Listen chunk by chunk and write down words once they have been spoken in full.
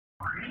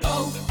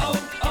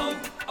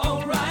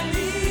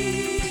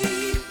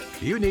O'Reilly.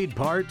 You need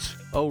parts?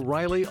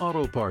 O'Reilly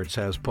Auto Parts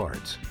has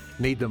parts.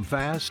 Need them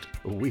fast?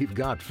 We've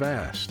got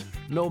fast.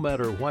 No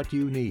matter what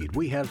you need,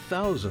 we have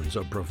thousands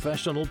of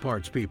professional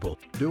parts people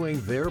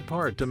doing their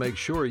part to make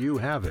sure you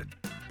have it.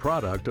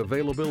 Product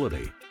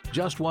availability.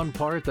 Just one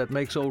part that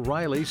makes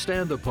O'Reilly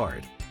stand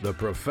apart. The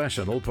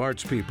professional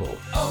parts people.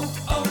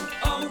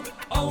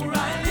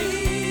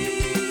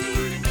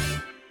 O'Reilly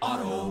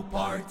Auto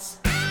Parts.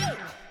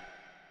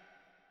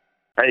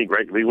 Hey,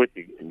 great to be with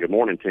you. Good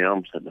morning,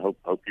 Tim.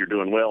 Hope you're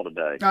doing well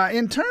today.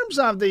 In terms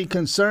of the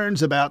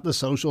concerns about the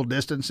social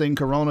distancing,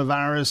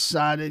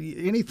 coronavirus,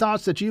 any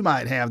thoughts that you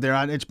might have there?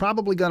 It's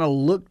probably going to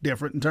look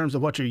different in terms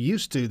of what you're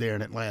used to there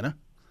in Atlanta.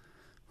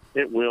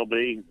 It will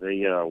be.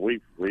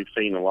 We've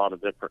seen a lot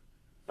of different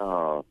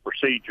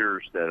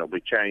procedures that will be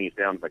changed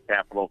down to the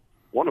Capitol.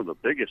 One of the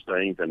biggest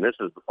things, and this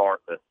is the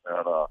part that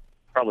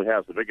probably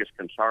has the biggest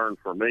concern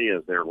for me,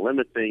 is they're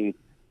limiting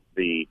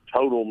the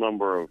total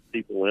number of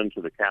people into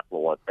the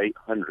Capitol at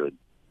 800.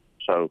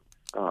 So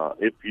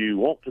if you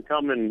want to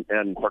come in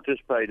and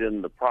participate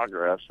in the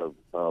progress of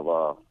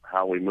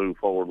how we move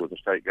forward with the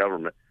state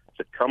government,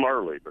 to come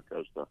early,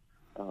 because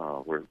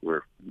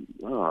we're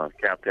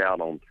capped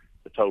out on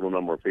the total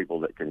number of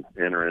people that can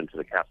enter into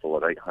the Capitol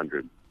at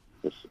 800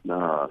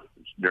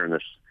 during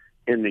this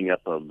ending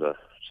up of the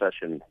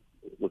session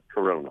with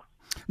Corona.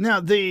 Now,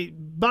 the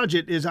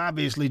budget is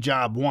obviously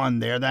job one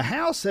there. The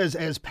House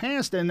has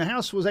passed, and the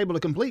House was able to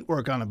complete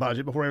work on the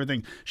budget before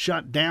everything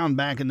shut down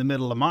back in the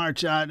middle of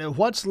March.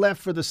 What's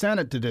left for the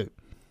Senate to do?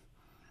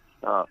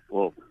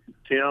 Well,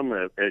 Tim,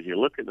 as you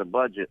look at the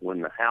budget,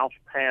 when the House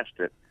passed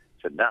it,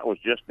 said that was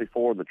just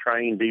before the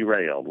train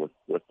derailed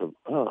with the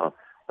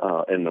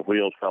and the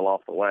wheels fell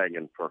off the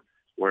wagon for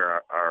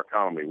where our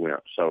economy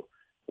went. So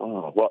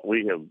what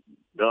we have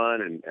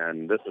done,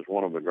 and this is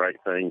one of the great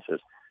things, is,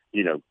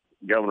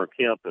 Governor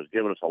Kemp has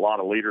given us a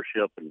lot of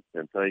leadership and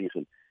things,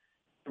 and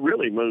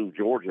really moved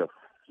Georgia,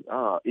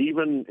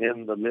 even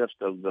in the midst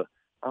of the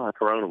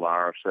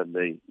coronavirus,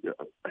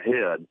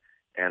 ahead.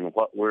 And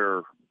what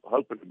we're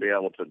hoping to be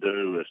able to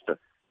do is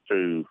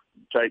to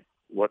take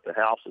what the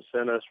House has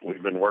sent us.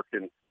 We've been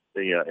working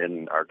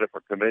in our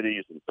different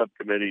committees and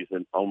subcommittees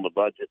on the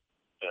budget,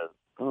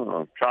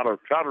 and try to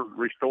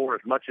restore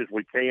as much as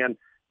we can.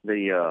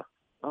 We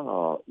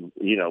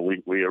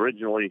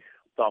originally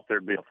thought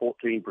there'd be a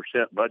 14%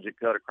 budget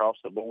cut across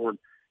the board.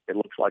 It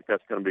looks like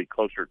that's going to be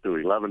closer to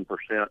 11%.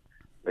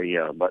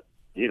 But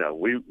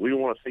we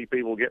want to see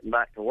people getting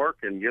back to work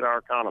and get our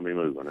economy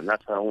moving, and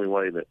that's the only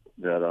way that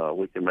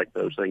we can make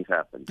those things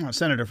happen.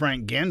 Senator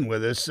Frank Ginn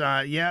with us.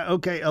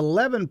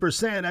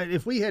 11%.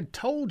 If we had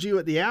told you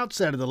at the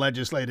outset of the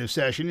legislative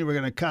session you were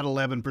going to cut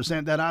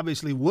 11%, that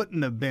obviously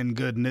wouldn't have been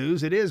good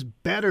news. It is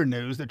better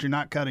news that you're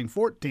not cutting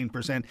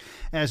 14%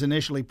 as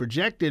initially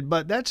projected,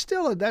 but that's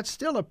still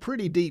a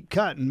pretty deep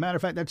cut. And matter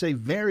of fact, that's a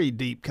very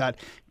deep cut.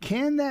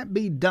 Can that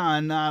be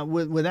done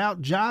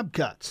without job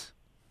cuts?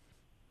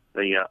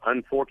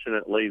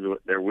 Unfortunately,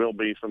 there will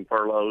be some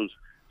furloughs.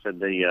 In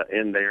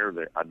there,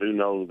 I do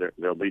know that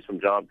there'll be some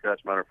job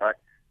cuts. Matter of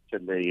fact,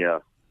 I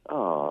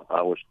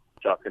was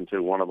talking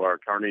to one of our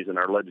attorneys in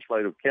our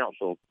legislative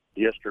council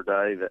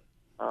yesterday that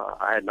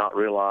I had not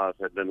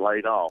realized had been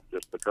laid off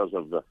just because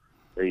of the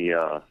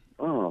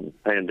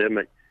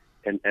pandemic,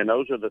 and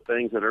those are the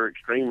things that are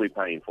extremely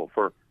painful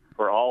for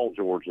all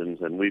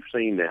Georgians, and we've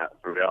seen that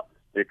throughout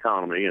the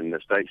economy, and the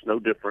state's no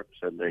different.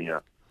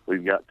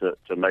 We've got to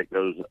make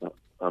those.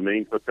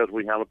 Because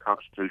we have a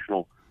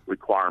constitutional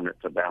requirement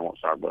to balance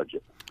our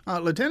budget.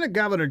 Lieutenant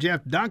Governor Jeff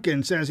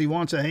Duncan says he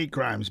wants a hate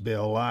crimes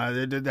bill.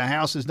 The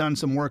House has done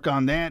some work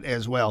on that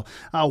as well.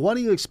 What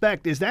do you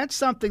expect? Is that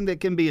something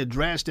that can be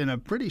addressed in a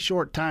pretty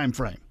short time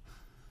frame?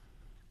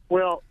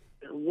 Well,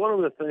 one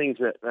of the things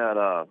that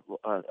I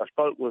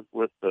spoke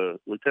with the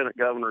Lieutenant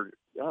Governor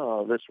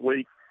this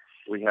week,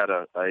 we had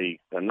a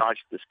nice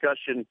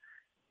discussion.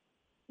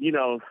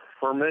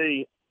 For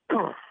me,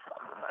 I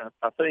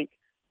think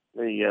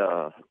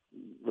the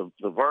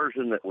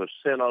version that was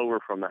sent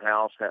over from the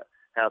House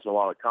has a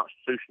lot of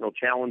constitutional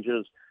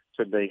challenges.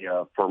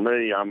 For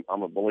me, I'm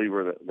a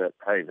believer that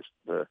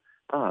the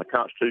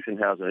Constitution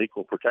has an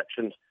equal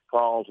protections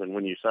clause, and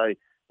when you say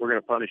we're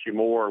going to punish you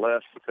more or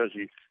less because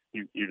you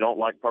don't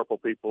like purple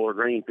people or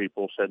green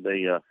people,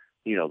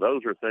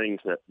 those are things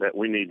that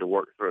we need to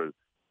work through.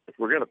 If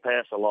we're going to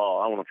pass a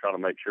law, I want to try to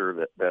make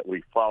sure that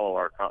we follow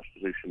our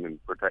Constitution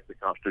and protect the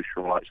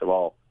constitutional rights of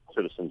all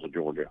citizens of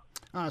Georgia.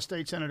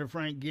 State Senator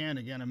Frank Ginn,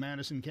 again, a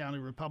Madison County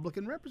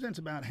Republican, represents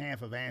about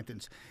half of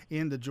Athens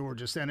in the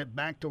Georgia Senate.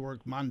 Back to work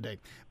Monday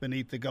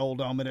beneath the Gold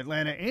Dome in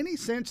Atlanta. Any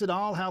sense at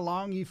all how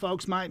long you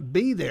folks might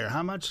be there?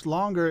 How much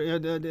longer,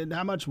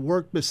 how much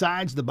work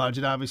besides the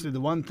budget, obviously the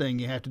one thing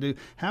you have to do,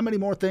 how many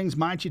more things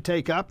might you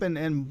take up,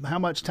 and how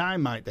much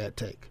time might that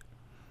take?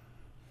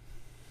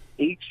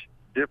 Each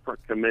different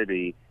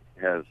committee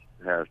has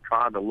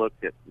tried to look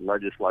at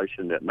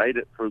legislation that made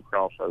it through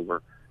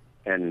crossover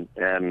and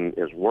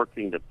is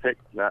working to pick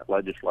that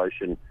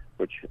legislation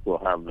which will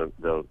have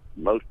the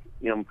most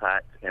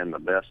impact and the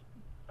best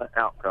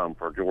outcome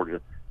for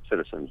Georgia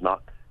citizens,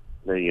 not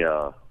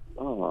the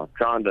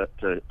trying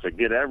to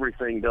get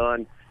everything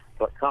done.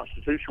 But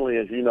constitutionally,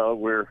 as you know,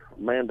 we're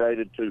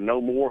mandated to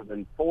no more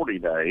than 40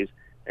 days.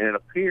 And it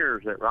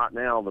appears that right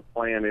now the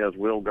plan is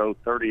we'll go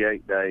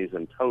 38 days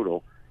in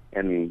total,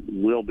 and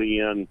we'll be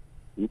in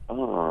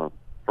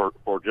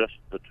for just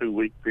the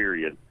 2-week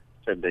period,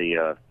 said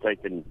the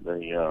taking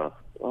the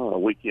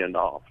weekend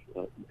off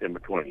in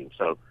between.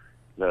 So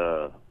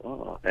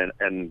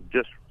and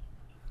just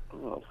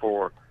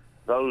for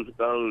those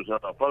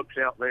folks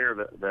out there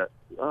that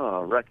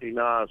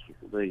recognize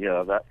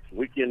that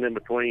weekend in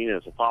between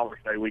as a Father's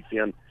Day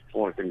weekend, I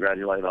want to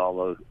congratulate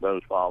all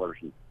those fathers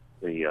and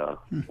the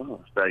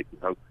state,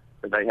 and hope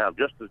that they have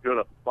just as good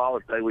a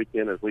Father's Day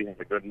weekend as we have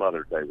a good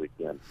Mother's Day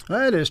weekend.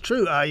 That is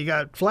true. You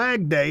got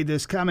Flag Day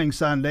this coming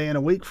Sunday, and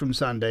a week from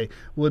Sunday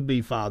would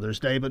be Father's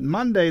Day. But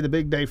Monday, the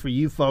big day for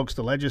you folks,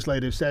 the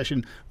legislative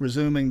session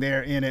resuming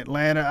there in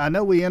Atlanta. I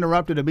know we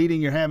interrupted a meeting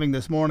you're having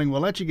this morning.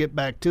 We'll let you get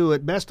back to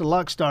it. Best of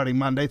luck starting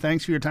Monday.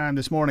 Thanks for your time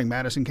this morning,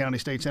 Madison County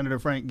State Senator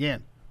Frank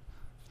Ginn.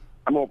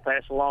 I'm going to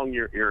pass along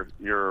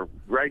your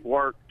great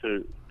work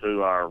to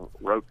our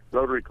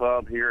Rotary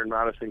Club here in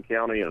Madison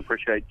County, and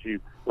appreciate you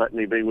letting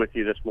me be with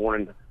you this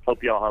morning.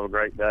 Hope you all have a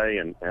great day,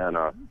 and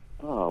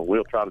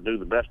we'll try to do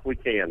the best we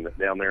can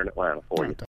down there in Atlanta for you.